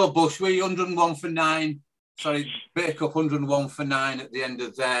 So Bush, we 101 for 9. Sorry, Bay Cup 101 for 9 at the end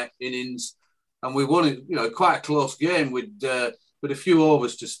of their innings, and we won it. You know, quite a close game with a few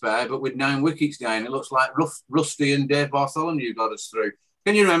overs to spare, but with 9 wickets down, it looks like Rusty and Dave Bartholomew got us through.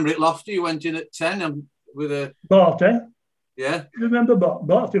 Can you remember it, Lofty? You went in at 10 with a Barty. Yeah. Remember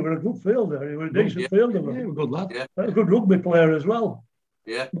Barty was a good fielder. He was a decent fielder. Yeah, he was a good lad. Yeah. A good rugby player as well.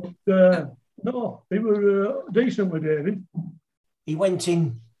 Yeah. But, no, he was decent with David. He went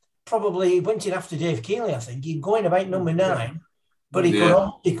in after Dave Keeley, I think. He'd go in about number 9, but he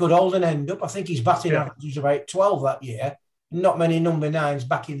could hold an end up. I think his batting average was about 12 that year. Not many number 9s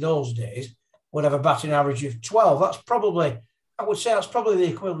back in those days would have a batting average of 12. I would say that's probably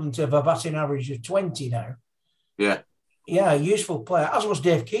the equivalent of a batting average of 20 now. Yeah. Yeah, a useful player, as was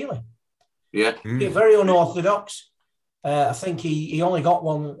Dave Keeley. Yeah. Very unorthodox. I think he only got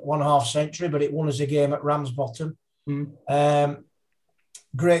one half century, but it won us a game at Ramsbottom.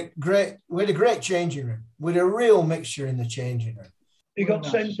 Great. We had a great changing room. We had a real mixture in the changing room. He got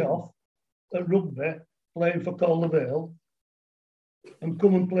sent off at rugby, playing for Calder Vale, and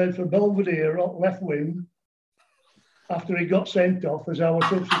come and played for Belvedere at left wing after he got sent off as our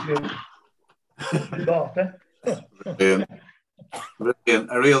substitute. Brilliant.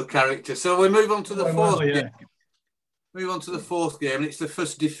 A real character. So we move on to the fourth game. Move on to the 4th game, and it's the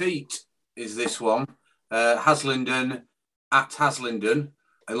first defeat is this one. Haslingden at Haslingden.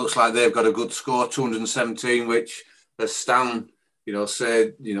 It looks like they've got a good score, 217, which as Stan,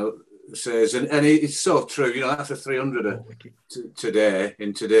 says, and it's so true, that's a 300 today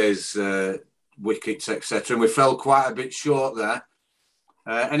in today's wickets, etc. And we fell quite a bit short there.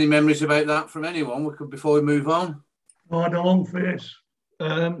 Any memories about that from anyone before we move on? Oh, I had a long face.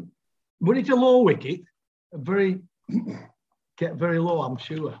 When it's a low wicket, get very low, I'm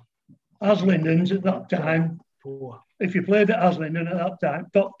sure. Haslingden's at that time. 4. If you played at Haslingden at that time,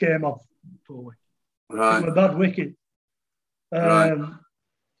 top came off. 4. Right. It was a bad wicket. Right.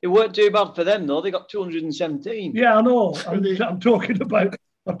 It weren't too bad for them though. They got 217. Yeah, I know. I'm talking about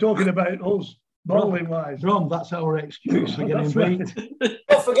us bowling wise. Ron, that's our excuse for getting beat.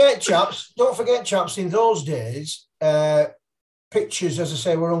 Don't forget, chaps. In those days, pitches, as I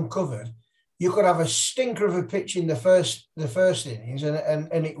say, were uncovered. You could have a stinker of a pitch in the first innings,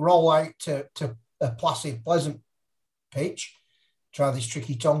 and it roll out to a placid, pleasant pitch. Try this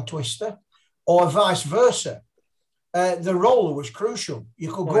tricky tongue twister, or vice versa. The roller was crucial.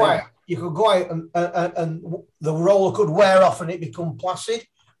 You could go out. You could go out, and the roller could wear off, and it become placid.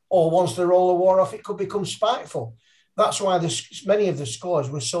 Or once the roller wore off, it could become spiteful. That's why many of the scores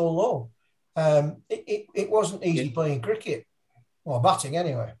were so low. It wasn't easy playing cricket, or batting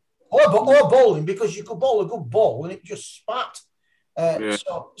anyway, or bowling, because you could bowl a good ball and it just spat. It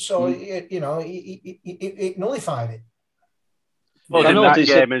nullified it. Well, in that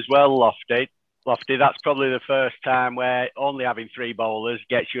game as well, Lofty, that's probably the first time where only having 3 bowlers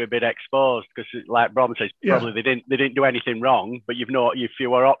gets you a bit exposed, because, like Brom says, probably they didn't do anything wrong, but you've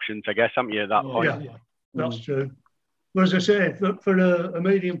fewer options, I guess, haven't you, at that point? Yeah, that's true. But as I say, for a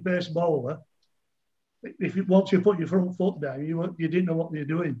medium-paced bowler, once you put your front foot down, you didn't know what you're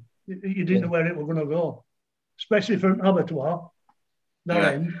doing. You didn't know where it was going to go, especially for an abattoir.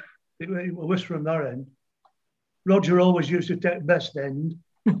 That end, it was from that end. Roger always used to take best end,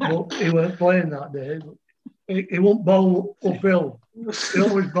 but he weren't playing that day. He won't bowl uphill. He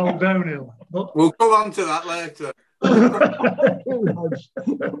always bowled downhill. But we'll come on to that later.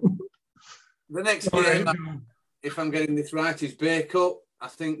 The next game, if I'm getting this right, is Bay Cup. I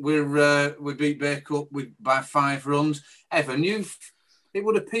think we beat Bay Cup by 5 runs. Evan, it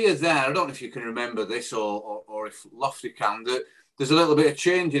would appear there, I don't know if you can remember this or if Lofty can, that there's a little bit of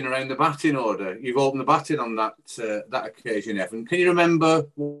changing around the batting order. You've opened the batting on that occasion, Evan. Can you remember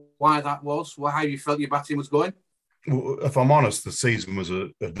why that was? How you felt your batting was going? Well, if I'm honest, the season was a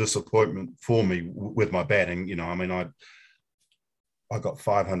disappointment for me with my batting. You know, I mean, I got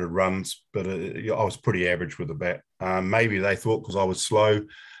 500 runs, but I was pretty average with the bat. Maybe they thought because I was slow,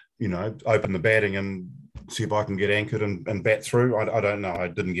 you know, open the batting and see if I can get anchored and bat through. I don't know. I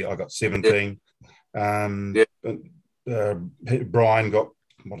got 17. Brian got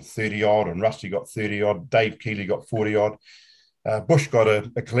 30 odd and Rusty got 30 odd. Dave Keeley got 40 odd. Bush got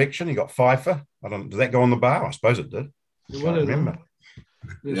a collection. He got Pfeiffer. Did that go on the bar? I suppose it did. I can't remember.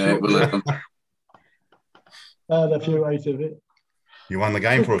 Yeah, it will. A few out of it. You won the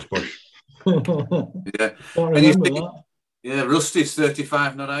game for us, Bush. Yeah. Yeah, Rusty's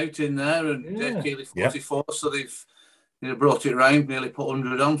 35 not out in there, and Dave Keeley 44. Yep. So they've brought it round, nearly put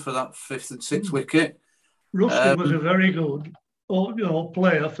 100 on for that 5th and 6th wicket. Rusty was a very good,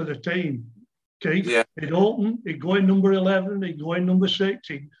 player for the team. Keith, he'd open, he'd go in number 11, he'd go in number 6,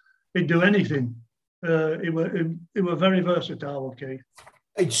 he'd do anything. He were very versatile, Keith.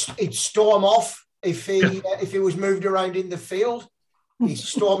 He'd storm off if he was moved around in the field. He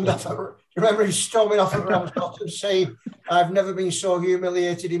stormed off. Remember, he's storming off at Ramsbottom saying, "I've never been so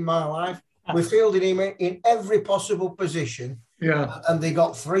humiliated in my life." We fielded him in every possible position. Yeah, and they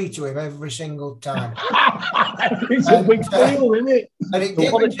got 3 to him every single time. It's a big deal, isn't it? And it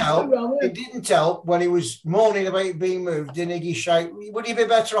didn't help when he was moaning about being moved. Didn't he shout, "Would you be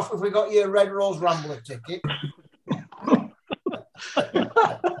better off if we got you a Red Rose Rambler ticket?"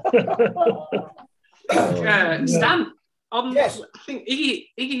 Stan, yes. I think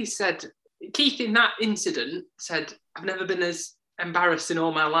Iggy said, Keith in that incident said, "I've never been as embarrassed in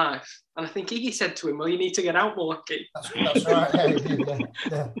all my life." And I think Iggy said to him, "Well, you need to get out more, Keith." That's right.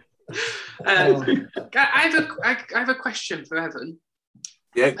 Yeah. I have a question for Evan.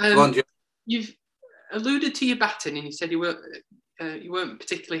 Yeah, go on, Jim. You've alluded to your batting, and you said you weren't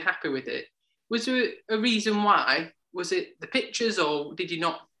particularly happy with it. Was there a reason why? Was it the pitches, or did you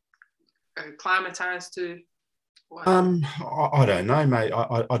not acclimatise to? I don't know, mate.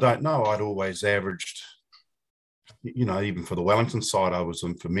 I don't know. I'd always averaged, even for the Wellington side,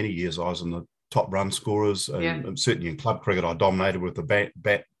 for many years, I was in the top run scorers, and certainly in club cricket, I dominated with the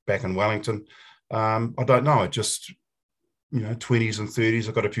bat back in Wellington. I don't know. It just, 20s and 30s.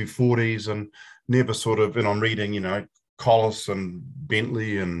 I got a few 40s and never sort of, and I'm reading, Collis and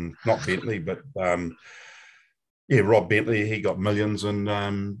Bentley, and not Bentley, but Rob Bentley, he got millions, and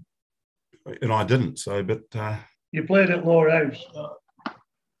I didn't. So, but you played at Lower House,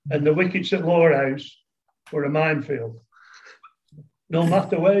 and the wickets at Lower House were a minefield. No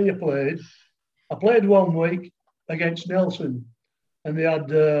matter where you played. I played one week against Nelson, and they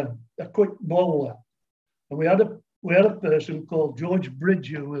had a quick bowler, and we had a person called George Bridge,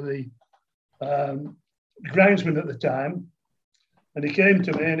 who was the groundsman at the time, and he came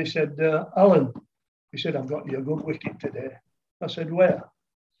to me and he said, "Alan," he said, "I've got you a good wicket today." I said, "Where?"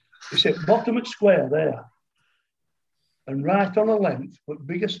 He said, "Bottom at square there, and right on a length, but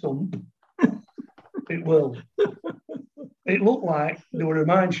bigger stump, it will." It looked like they were a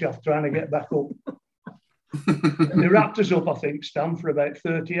mine shaft trying to get back up. They wrapped us up, I think, Stan, for about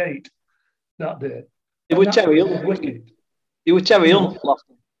 38 that day. It was Terry Hunt. You were Terry Hunt.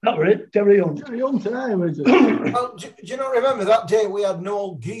 That was it, Terry Hunt. Terry Hunt today, was it? Well, do you not remember that day we had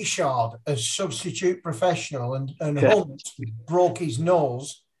Noel Guichard as substitute professional, and Hunt broke his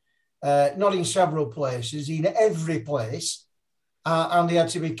nose, not in several places, in every place, and he had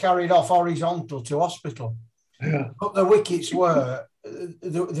to be carried off horizontal to hospital. Yeah. But the wickets were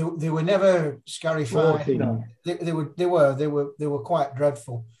they were never scarified. No. They were quite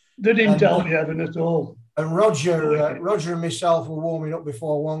dreadful. They didn't help you, Evan, at all. And Roger and myself were warming up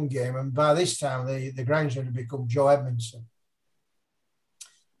before one game, and by this time the groundsman had become Joe Edmondson.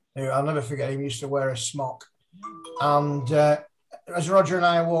 I'll never forget him. He used to wear a smock, and as Roger and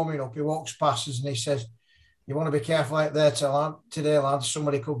I are warming up, he walks past us and he says, "You want to be careful out there today, lads.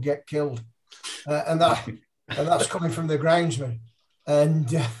 Somebody could get killed," and that's coming from the groundsman. And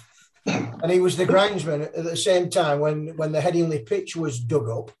he was the groundsman at the same time when the Headingley pitch was dug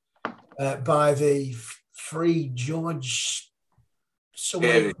up by the free George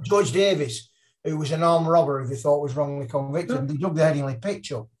Davis, who was an armed robber who they thought was wrongly convicted. They dug the Headingley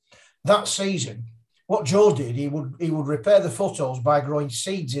pitch up. That season, what Joe did, he would repair the footholes by growing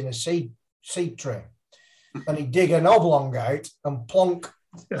seeds in a seed tray. And he'd dig an oblong out and plonk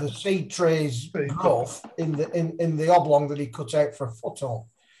the seed trays growth in the oblong that he cut out for a foothold.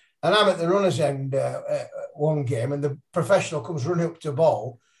 And I'm at the runner's end one game, and the professional comes running up to the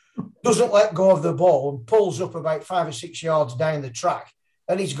ball, doesn't let go of the ball, and pulls up about 5 or 6 yards down the track,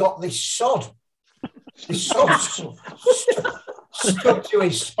 and he's got this sod stuck to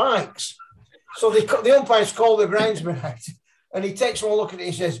his spikes. So the umpires call the groundsman out, and he takes one look at it.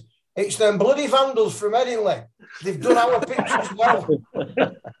 He says, "It's them bloody vandals from Headingley. They've done our pitch as well."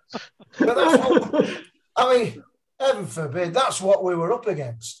 But that's what, I mean, heaven forbid, that's what we were up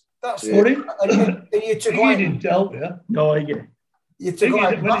against. That's What and you took he didn't tell you. No, he did. You took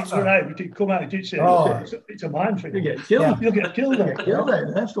when it come out, it did say it's a minefield. You get killed. You'll get killed. You get killed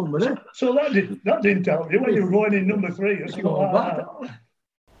out there, somebody. So that didn't tell you when you were going in number 3 or something like that.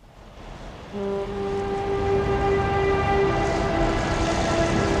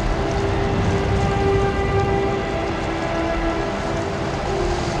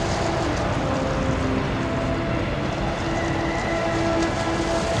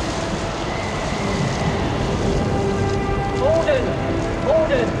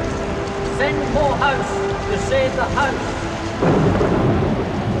 Gordon, send Morehouse to save the house.